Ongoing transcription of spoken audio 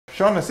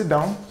Shona, sit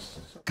down.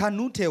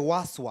 Kanute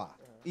Waswa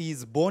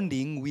is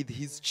bonding with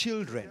his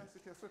children.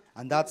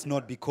 And that's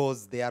not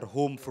because they are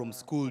home from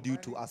school due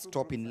to a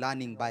stop in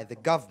learning by the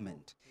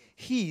government.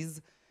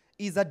 His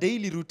is a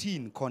daily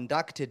routine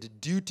conducted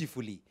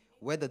dutifully,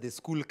 whether the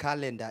school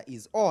calendar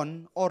is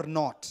on or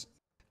not.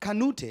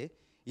 Kanute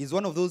is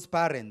one of those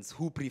parents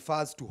who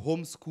prefers to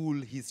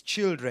homeschool his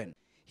children.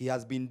 He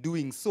has been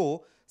doing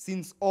so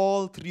since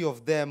all three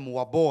of them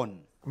were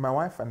born. My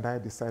wife and I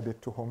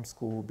decided to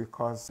homeschool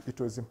because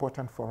it was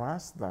important for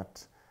us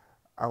that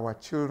our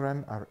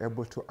children are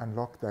able to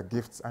unlock their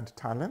gifts and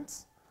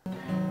talents.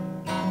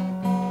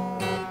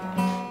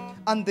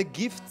 And the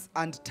gifts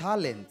and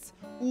talents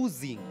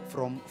oozing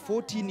from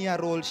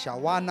 14-year-old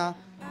Shawana,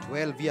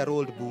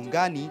 12-year-old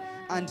Bungani,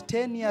 and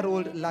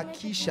 10-year-old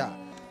Lakisha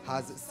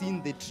has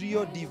seen the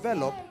trio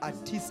develop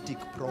artistic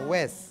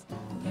prowess.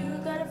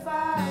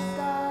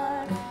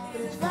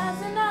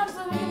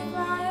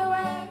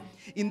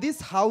 In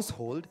this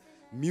household,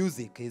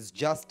 music is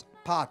just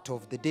part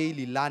of the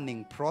daily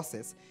learning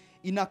process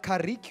in a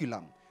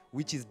curriculum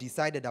which is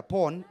decided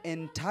upon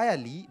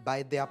entirely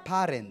by their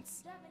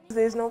parents.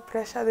 There's no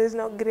pressure, there's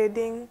no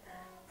grading.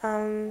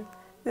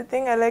 The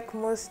thing I like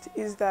most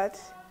is that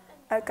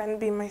I can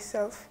be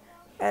myself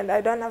and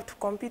I don't have to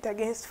compete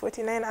against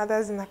 49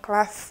 others in a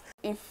class.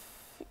 If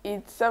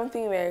it's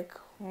something like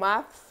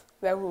maths,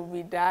 that would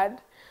be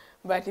dad.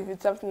 But if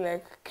it's something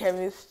like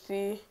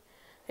chemistry,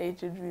 it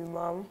would be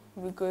mom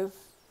because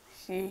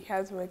she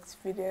has more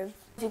experience.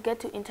 You get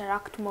to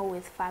interact more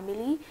with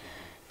family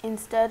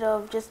instead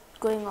of just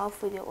going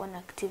off with your own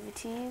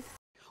activities.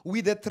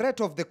 With the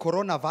threat of the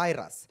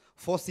coronavirus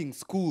forcing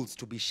schools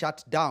to be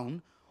shut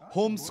down,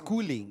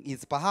 homeschooling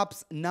is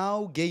perhaps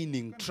now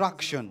gaining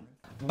traction.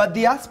 But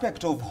the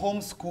aspect of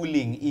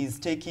homeschooling is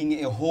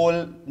taking a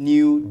whole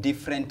new,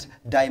 different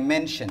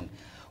dimension,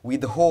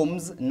 with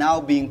homes now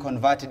being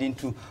converted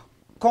into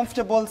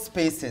comfortable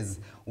spaces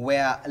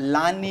where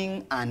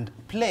learning and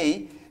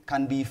play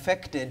can be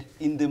effected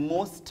in the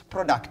most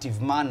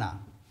productive manner.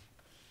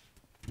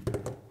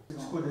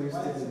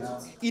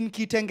 In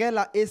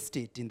Kitengela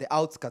Estate in the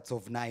outskirts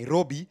of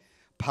Nairobi,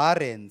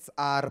 parents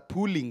are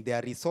pooling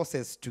their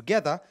resources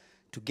together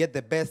to get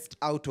the best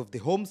out of the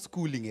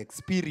homeschooling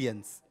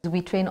experience.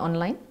 We train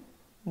online.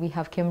 We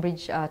have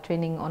Cambridge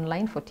training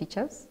online for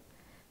teachers.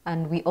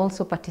 And we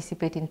also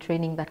participate in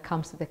training that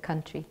comes to the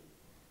country,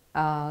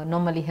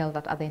 normally held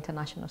at other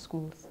international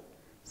schools.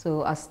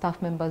 So as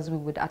staff members, we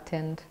would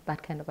attend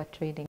that kind of a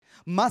training.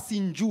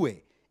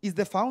 Masinjue is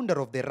the founder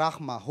of the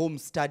Rahma Home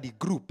Study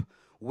Group,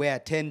 where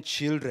 10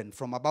 children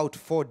from about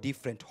 4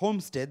 different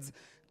homesteads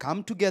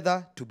come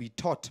together to be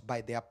taught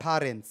by their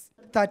parents.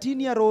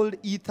 13-year-old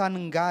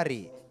Ethan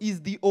Ngare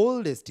is the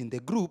oldest in the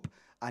group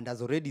and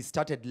has already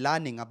started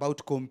learning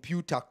about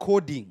computer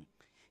coding.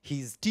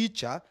 His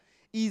teacher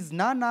is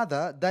none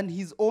other than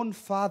his own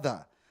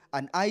father,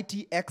 an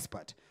IT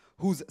expert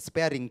who's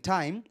sparing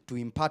time to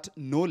impart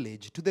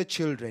knowledge to the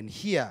children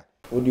here.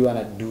 What do you want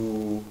to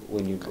do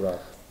when you grow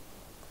up?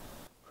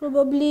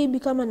 Probably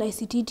become an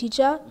ICT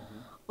teacher,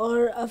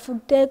 or a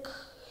food tech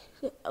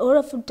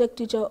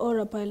teacher, or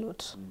a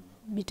pilot.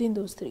 Between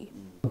those three.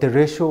 The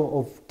ratio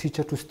of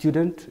teacher to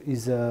student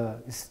is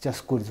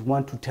just good. It's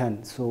 1 to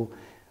 10. So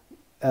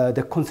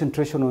the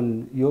concentration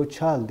on your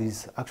child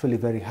is actually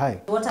very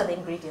high. What are the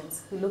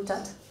ingredients we looked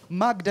at?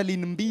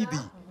 Magdalene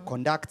Mbidi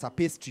conducts a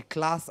pastry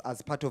class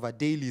as part of a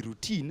daily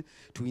routine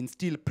to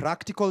instill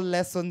practical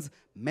lessons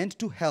meant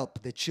to help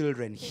the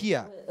children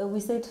here. We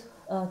said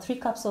 3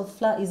 cups of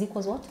flour is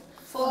equals what?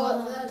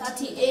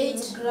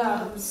 38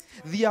 grams.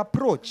 The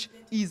approach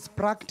is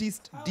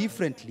practiced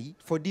differently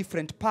for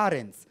different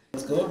parents.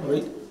 Let's go,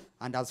 right?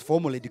 And as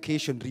formal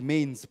education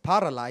remains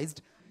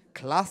paralyzed,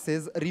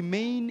 classes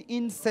remain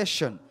in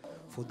session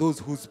for those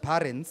whose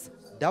parents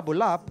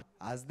double up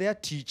as their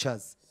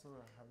teachers.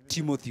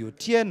 Timothy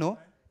Otieno,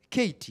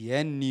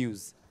 KTN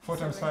News. 4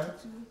 times 5?